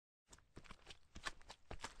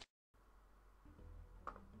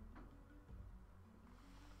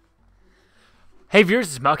Hey viewers,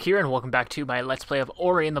 it's Muk here, and welcome back to my Let's Play of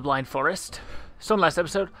Ori and the Blind Forest. So in the last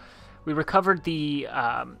episode, we recovered the,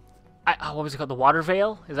 what was it called? The water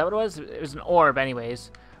veil? Is that what it was? It was an orb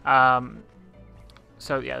anyways.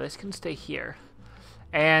 So yeah, this can stay here.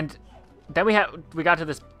 And then we got to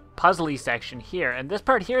this puzzly section here, and this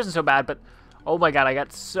part here isn't so bad, but oh my god, I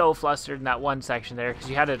got so flustered in that one section there,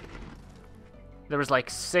 because there was like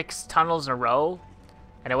 6 tunnels in a row,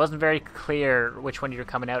 and it wasn't very clear which one you're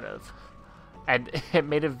coming out of. And it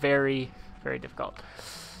made it very, very difficult.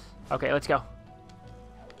 Okay, let's go.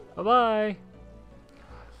 Bye-bye.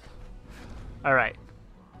 Alright.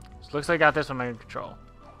 So looks like I got this one under control.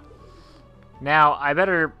 Now, I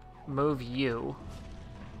better move you,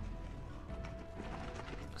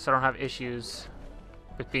 so I don't have issues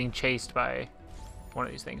with being chased by one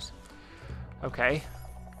of these things. Okay.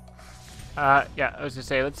 Yeah, I was gonna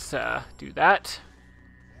say, let's do that.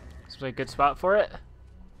 This is a good spot for it.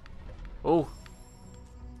 Ooh.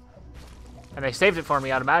 And they saved it for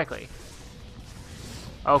me automatically.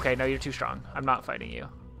 Okay, no, you're too strong. I'm not fighting you.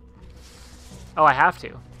 Oh, I have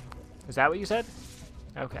to. Is that what you said?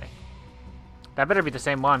 Okay. That better be the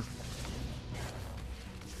same one.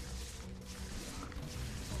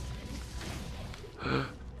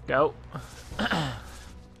 Go.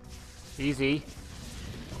 Easy.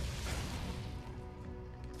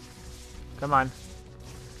 Come on.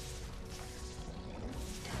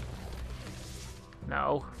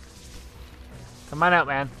 No. Come on out,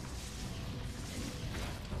 man.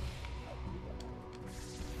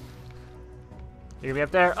 You're gonna be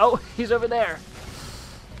up there? Oh, he's over there.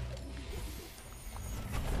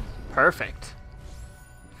 Perfect.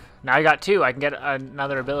 Now I got 2. I can get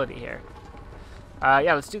another ability here.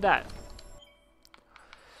 Yeah, let's do that.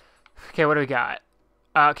 Okay, what do we got?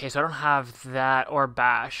 Okay, so I don't have that or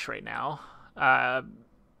bash right now.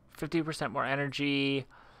 50% more energy.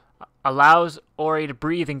 Allows Ori to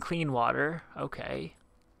breathe in clean water. Okay.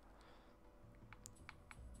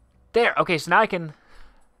 There. Okay, so now I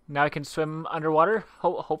can swim underwater.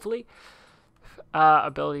 Hopefully.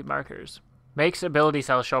 Ability markers. Makes ability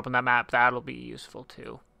cells show up on that map. That'll be useful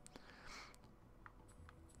too.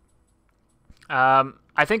 I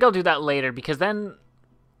think I'll do that later because then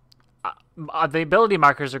the ability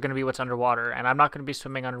markers are going to be what's underwater, and I'm not going to be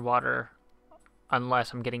swimming underwater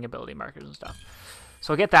unless I'm getting ability markers and stuff.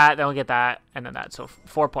 So we'll get that, then we'll get that, and then that. So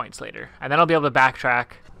 4 points later. And then I'll be able to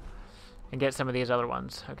backtrack and get some of these other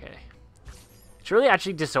ones. Okay. It's really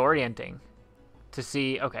actually disorienting to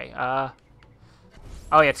see. Okay. Oh,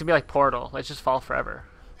 yeah, it's going to be like Portal. Let's just fall forever.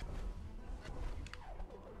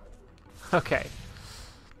 Okay.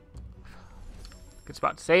 Good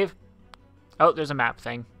spot to save. Oh, there's a map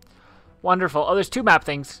thing. Wonderful. Oh, there's 2 map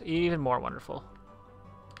things. Even more wonderful.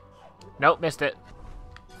 Nope, missed it.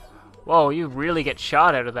 Whoa, you really get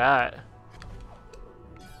shot out of that.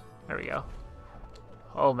 There we go.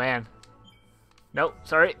 Oh, man. Nope,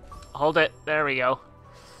 sorry. Hold it. There we go.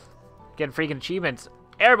 Getting freaking achievements.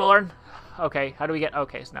 Airborne! Okay, how do we get...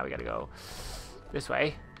 Okay, so now we gotta go this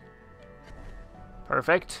way.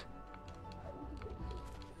 Perfect.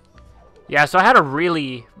 Yeah, so I had a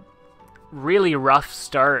really, really rough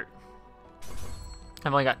start.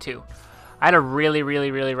 I've only got 2. I had a really, really,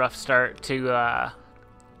 really rough start to,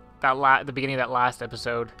 the beginning of that last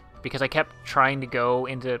episode because I kept trying to go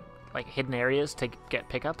into like hidden areas to get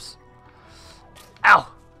pickups. Ow!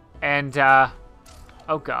 And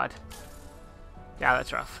oh god. Yeah,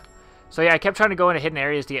 that's rough. So yeah, I kept trying to go into hidden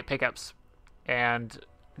areas to get pickups and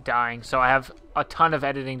dying. So I have a ton of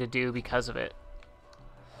editing to do because of it.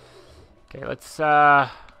 Okay, let's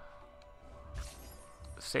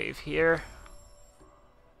save here.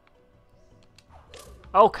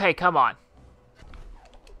 Okay, come on.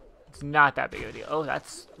 Not that big of a deal. Oh,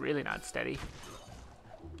 that's really not steady.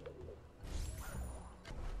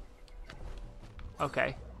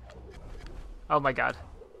 Okay. Oh my god.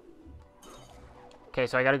 Okay,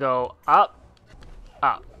 so I gotta go up,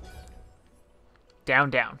 up, down,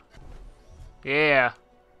 down. Yeah.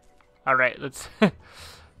 Alright, let's...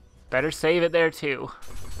 Better save it there too.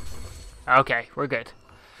 Okay, we're good.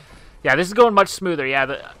 Yeah, this is going much smoother. Yeah,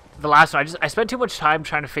 the last one, I spent too much time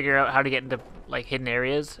trying to figure out how to get into like hidden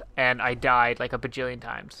areas, and I died like a bajillion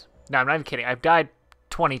times. No, I'm not even kidding. I've died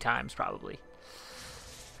 20 times probably.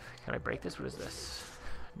 Can I break this? What is this?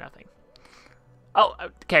 Nothing. Oh,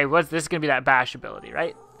 okay. What's this? Is gonna be that bash ability,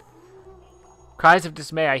 right? Cries of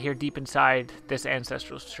dismay I hear deep inside this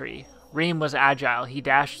ancestral tree. Reem was agile. He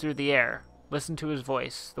dashed through the air. Listen to his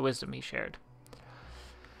voice, the wisdom he shared.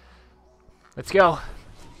 Let's go.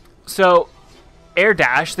 So, air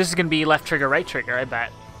dash. This is gonna be left trigger, right trigger, I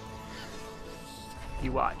bet.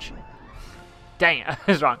 You watch. Dang it, I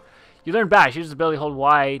was wrong. You learn Bash. Use the ability to hold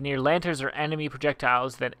Y near lanterns or enemy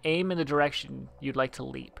projectiles, then aim in the direction you'd like to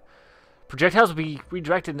leap. Projectiles will be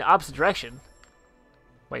redirected in the opposite direction.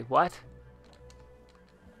 Wait, what?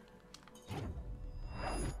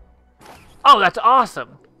 Oh, that's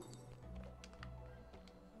awesome!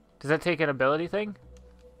 Does that take an ability thing?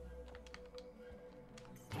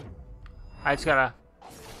 I just gotta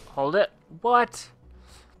hold it. What?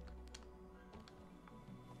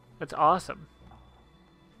 That's awesome.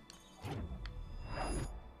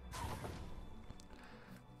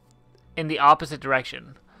 In the opposite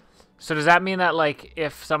direction. So does that mean that, like,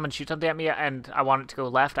 if someone shoots something at me and I want it to go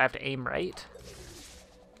left, I have to aim right?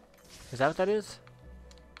 Is that what that is?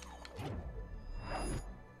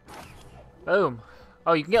 Boom.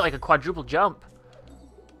 Oh, you can get, like, a quadruple jump.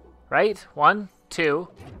 Right? 1, 2.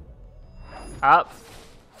 Up.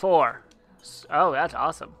 4. Oh, that's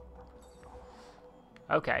awesome.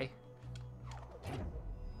 Okay.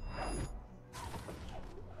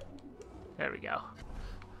 There we go.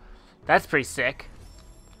 That's pretty sick.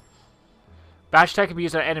 Bash attack can be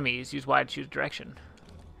used on enemies. Use Y to choose direction.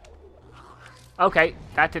 Okay,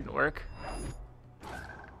 that didn't work.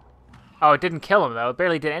 Oh, it didn't kill him, though. It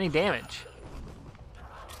barely did any damage.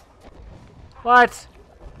 What?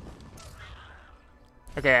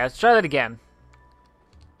 Okay, let's try that again.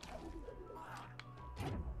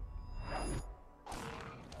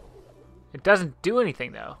 It doesn't do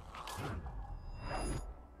anything, though.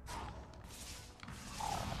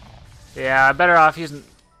 Yeah, I'm better off using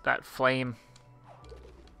that flame.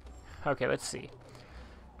 Okay, let's see.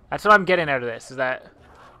 That's what I'm getting out of this, is that...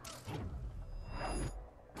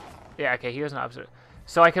 Yeah, okay, here's an opposite.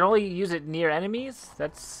 So I can only use it near enemies?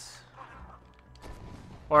 That's...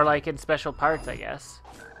 Or like in special parts, I guess.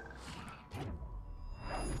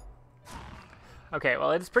 Okay,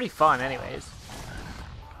 well, it's pretty fun anyways.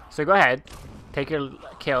 So go ahead, take your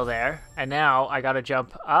kill there, and now I gotta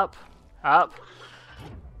jump up, up,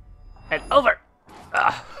 and over!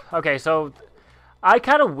 Ugh. Okay, so I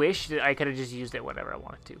kind of wish that I could have just used it whenever I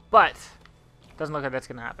wanted to, but doesn't look like that's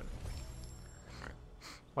gonna happen.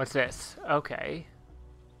 What's this? Okay.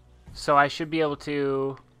 So I should be able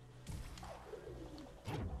to...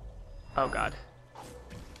 Oh god.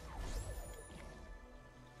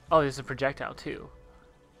 Oh, there's a projectile too.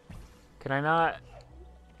 Can I not...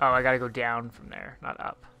 Oh, I gotta go down from there, not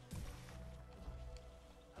up.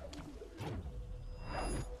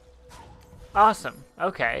 Awesome.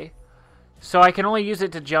 Okay. So I can only use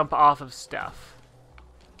it to jump off of stuff.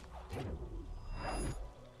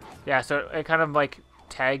 Yeah, so it kind of like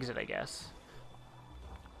tags it, I guess.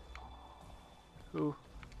 Ooh.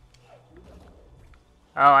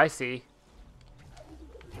 Oh, I see.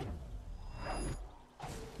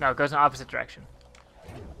 No, it goes in the opposite direction.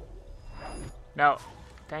 No.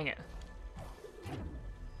 Dang it.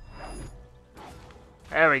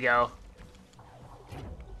 There we go.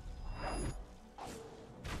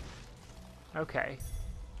 Okay.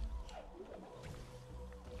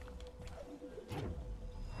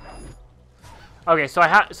 Okay, so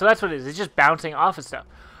so that's what it is. It's just bouncing off of stuff.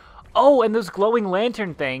 Oh, and those glowing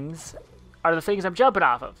lantern things are the things I'm jumping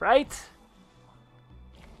off of, right?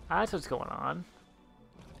 That's what's going on.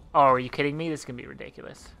 Oh, are you kidding me? This is gonna be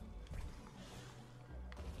ridiculous.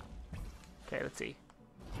 Okay, let's see.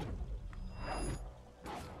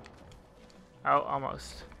 Oh,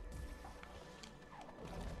 almost.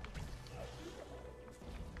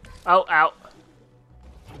 Oh, ow.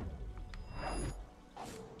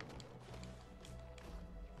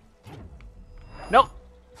 Nope.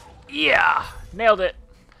 Yeah, nailed it.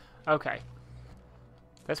 Okay.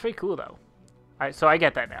 That's pretty cool, though. So I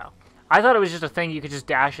get that now. I thought it was just a thing you could just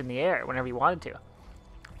dash in the air whenever you wanted to.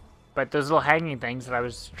 But those little hanging things that I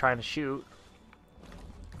was trying to shoot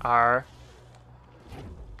are...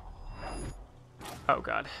 Oh,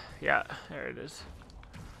 God. Yeah, there it is.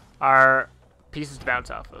 Are pieces to bounce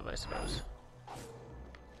off of, I suppose.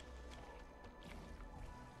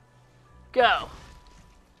 Go!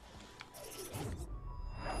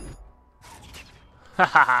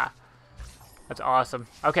 Haha. That's awesome.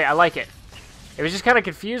 Okay, I like it. It was just kind of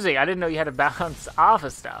confusing. I didn't know you had to bounce off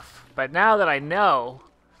of stuff. But now that I know...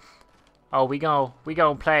 Oh, we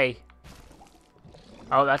gonna play.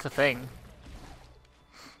 Oh, that's a thing.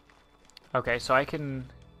 Okay, so I can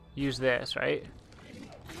use this, right?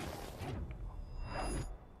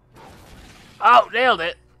 Oh, nailed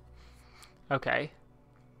it! Okay.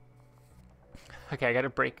 Okay, I gotta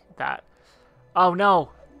break that. Oh,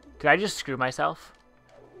 no! Did I just screw myself?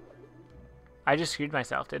 I just screwed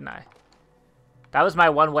myself, didn't I? That was my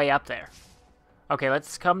one way up there. Okay,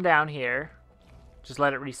 let's come down here. Just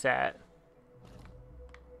let it reset.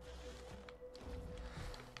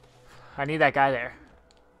 I need that guy there.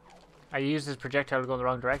 I used his projectile to go in the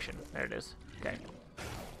wrong direction. There it is. Okay.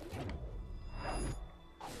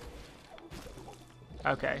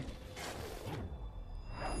 Okay.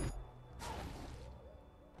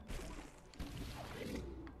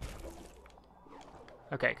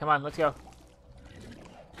 Okay, come on, let's go.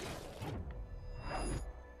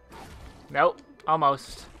 Nope,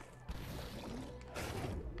 almost.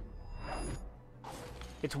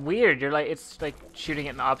 It's weird, it's like shooting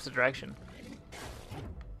it in the opposite direction.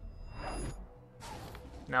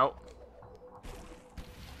 Nope.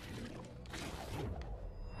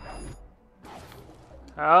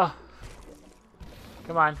 Oh.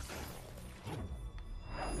 Come on.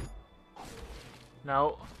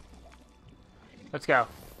 No. Let's go.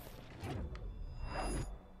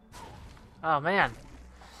 Oh, man.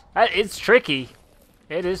 It's tricky.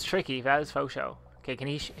 It is tricky. That is faux show. Okay, can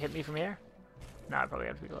he hit me from here? No, I probably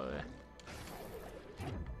have to be below there.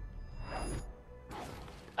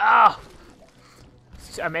 Oh!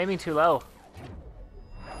 I'm aiming too low.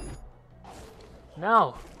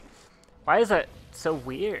 No. Why is that so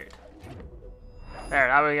weird? There,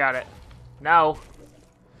 now we got it. No.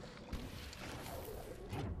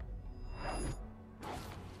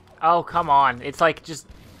 Oh, come on. It's like just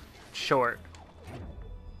short.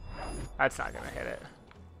 That's not gonna hit it.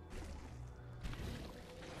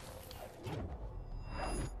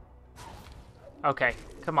 Okay,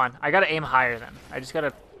 come on. I gotta aim higher then. I just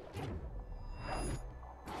gotta...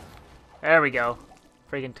 There we go.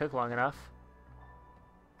 Freaking took long enough.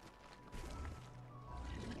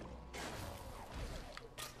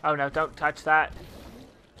 Oh no, don't touch that.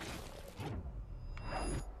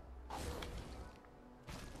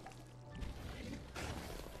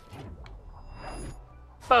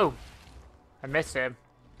 Boom! I missed him.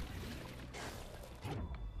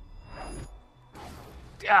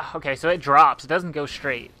 Yeah, okay, so it drops. It doesn't go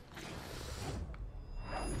straight.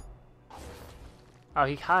 Oh,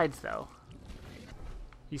 he hides though.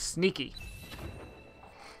 He's sneaky.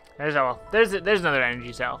 There's another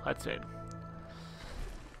energy cell. That's it.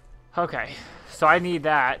 Okay, so I need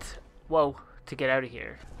that. Whoa, to get out of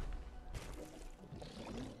here.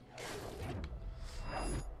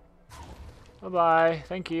 Bye-bye.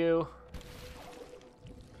 Thank you.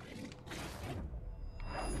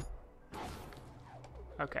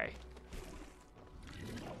 Okay.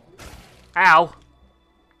 Ow!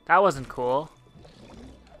 That wasn't cool.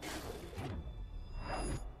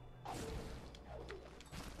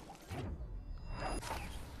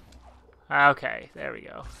 Okay, there we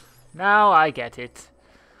go. Now I get it.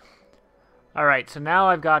 Alright, so now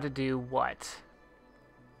I've got to do what?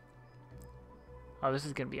 Oh, this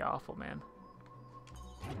is gonna be awful, man.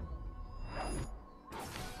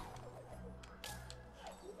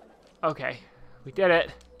 Okay, we did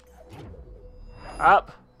it.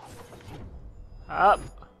 Up. Up.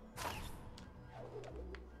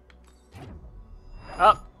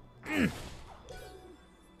 Up.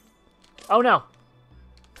 Oh no.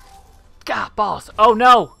 God, balls. Oh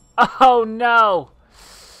no. Oh no.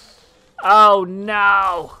 Oh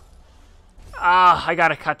no. Ah, I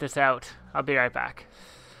gotta cut this out. I'll be right back.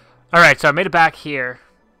 Alright, so I made it back here.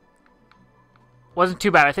 Wasn't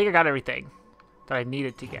too bad. I think I got everything that I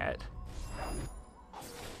needed to get.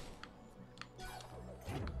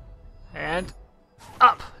 And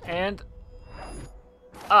up. And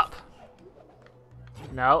up.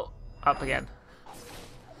 No. Up again.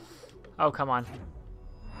 Oh, come on.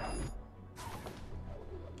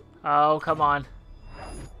 Oh, come on.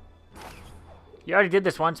 You already did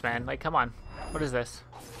this once, man. Like, come on. What is this?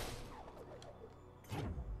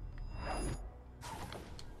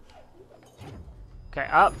 Okay,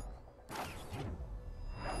 up.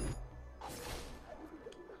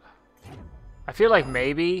 I feel like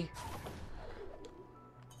maybe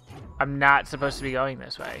I'm not supposed to be going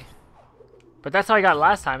this way. But that's how I got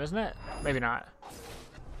last time, isn't it? Maybe not.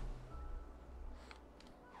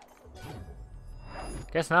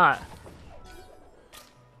 Guess not.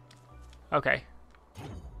 Okay.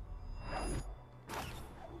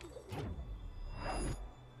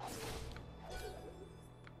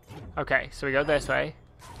 Okay, so we go this way.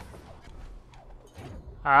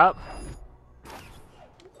 Up.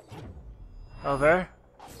 Over.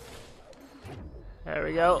 There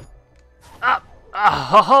we go. Up. Oh,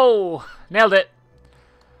 ho, ho. Nailed it.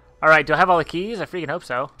 Alright, do I have all the keys? I freaking hope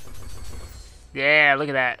so. Yeah, look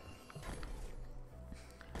at that.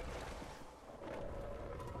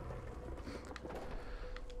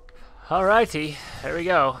 Alrighty, there we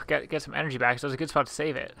go. Get some energy back, so it's a good spot to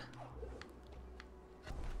save it.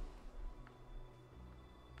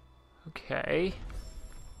 Okay.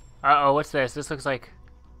 Uh-oh, what's this? This looks like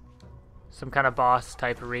Some kind of boss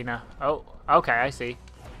type arena. Oh, okay, I see.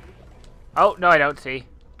 Oh, no, I don't see.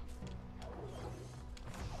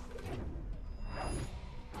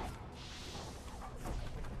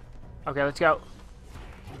 Okay, let's go.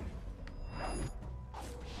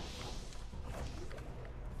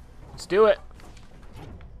 Let's do it.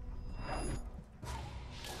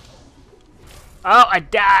 Oh, I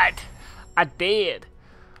died. I did.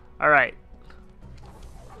 All right.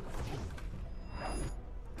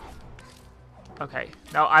 Okay.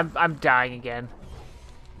 No, I'm dying again.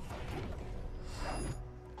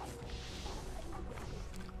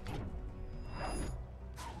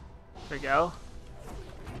 There we go.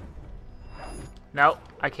 No,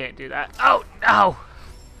 I can't do that. Oh, no!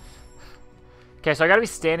 Okay, so I gotta be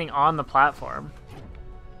standing on the platform.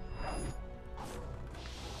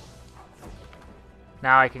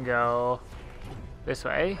 Now I can go this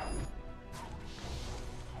way.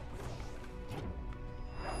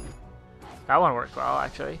 That one worked well,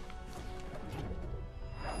 actually.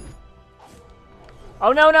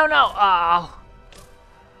 Oh, no, no, no! Oh,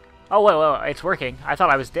 oh wait, it's working. I thought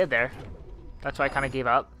I was dead there. That's why I kind of gave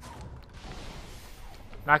up.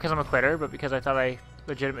 Not because I'm a quitter, but because I thought I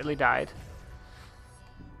legitimately died.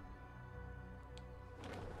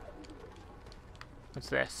 What's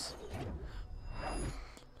this?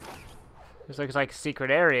 This looks like a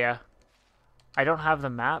secret area. I don't have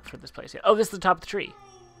the map for this place yet. Oh, this is the top of the tree.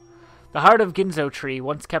 The heart of Ginzo tree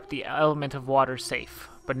once kept the element of water safe,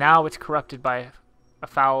 but now it's corrupted by a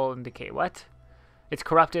foul and decay. What? It's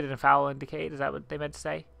corrupted and foul and decayed? Is that what they meant to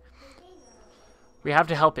say? We have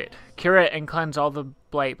to help it. Cure it and cleanse all the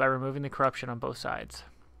blight by removing the corruption on both sides.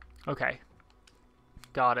 Okay.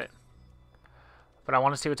 Got it. But I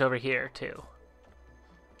want to see what's over here, too.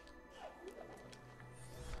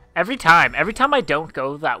 Every time I don't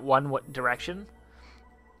go that one direction,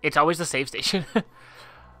 it's always the save station.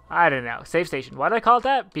 I don't know. Save station. Why did I call it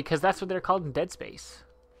that? Because that's what they're called in Dead Space.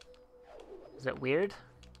 Is that weird?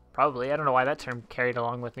 Probably. I don't know why that term carried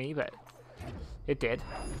along with me, but it did.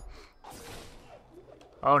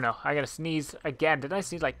 Oh no, I gotta sneeze again. Didn't I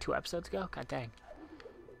sneeze like 2 episodes ago? God dang.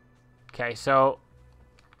 Okay, so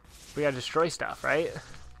we gotta destroy stuff, right?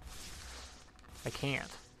 I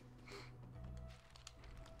can't.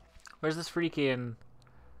 Where's this freaking...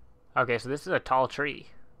 Okay, so this is a tall tree.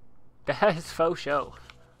 That is faux show.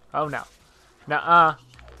 Oh no. Nuh-uh.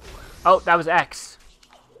 Oh, that was X.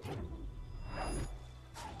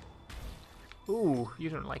 Ooh, you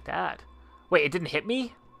didn't like that. Wait, it didn't hit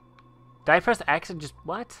me? Did I press X and just...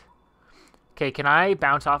 What? Okay, can I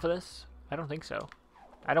bounce off of this? I don't think so.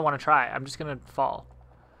 I don't want to try. I'm just going to fall.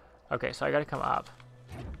 Okay, so I got to come up.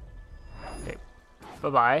 Okay.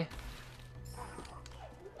 Bye-bye.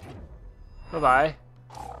 Bye-bye.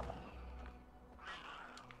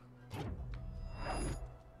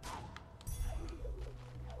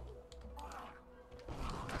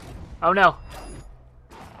 Oh, no.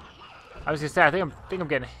 I was going to say, I think I'm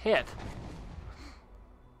getting hit.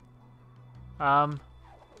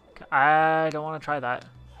 I don't want to try that.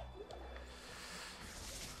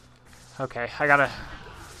 Okay, I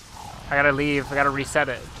gotta leave. I gotta reset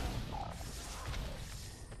it.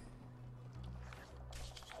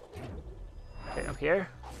 Okay, up here?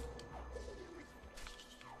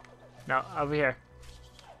 No, over here.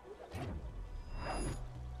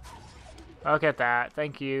 Look at that.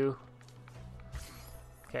 Thank you.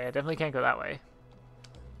 Okay, I definitely can't go that way.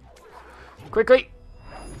 Quickly!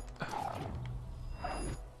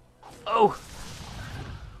 Oh!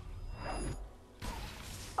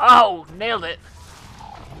 Oh! Nailed it!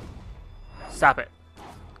 Stop it.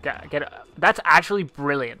 Get it. That's actually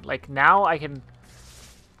brilliant. Like, now I can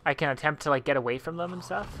attempt to, like, get away from them and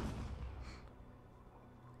stuff.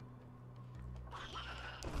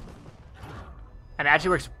 And it actually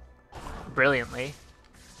works brilliantly.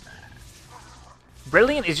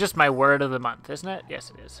 Brilliant is just my word of the month, isn't it?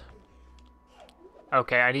 Yes, it is.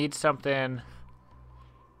 Okay, I need something...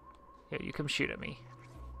 Yeah, you come shoot at me.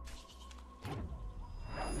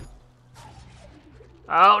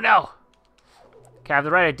 Oh, no! Okay, I have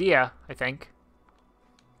the right idea, I think.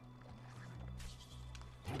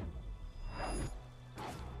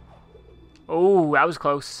 Oh, that was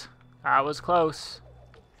close. That was close.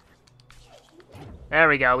 There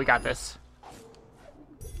we go, we got this.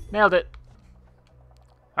 Nailed it.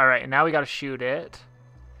 Alright, and now we gotta shoot it.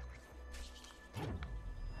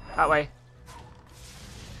 That way.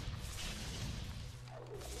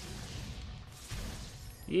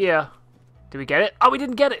 Yeah. Did we get it? Oh, we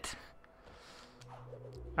didn't get it!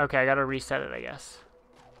 Okay, I gotta reset it, I guess.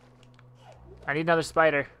 I need another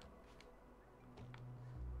spider.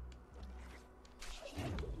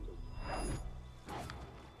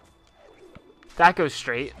 That goes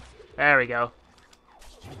straight. There we go.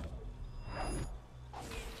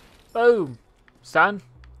 Boom. Stun.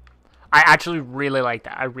 I actually really like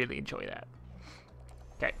that. I really enjoy that.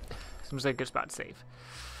 Okay. Seems like a good spot to save.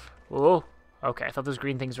 Oh. Okay, I thought those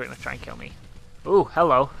green things were going to try and kill me. Ooh,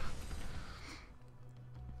 hello.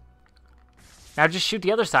 Now just shoot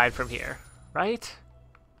the other side from here, right?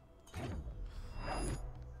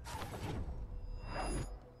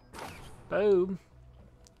 Boom.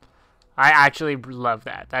 I actually love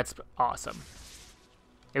that. That's awesome.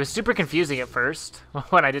 It was super confusing at first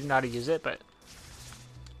when I didn't know how to use it, but...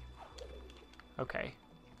 Okay.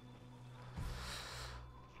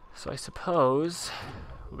 So I suppose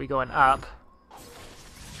we'll be going up.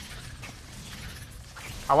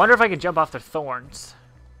 I wonder if I can jump off their thorns.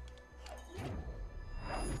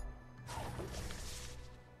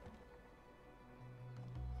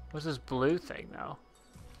 What's this blue thing, though?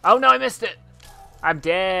 Oh, no, I missed it! I'm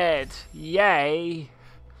dead! Yay!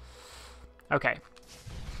 Okay.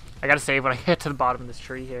 I gotta save when I get to the bottom of this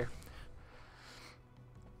tree here.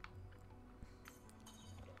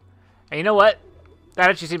 And you know what?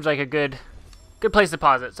 That actually seems like a good place to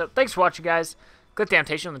pause it. So thanks for watching, guys. Click the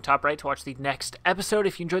annotation on the top right to watch the next episode.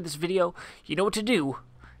 If you enjoyed this video, you know what to do.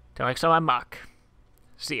 Till next time, I'm Muk.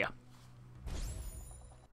 See ya.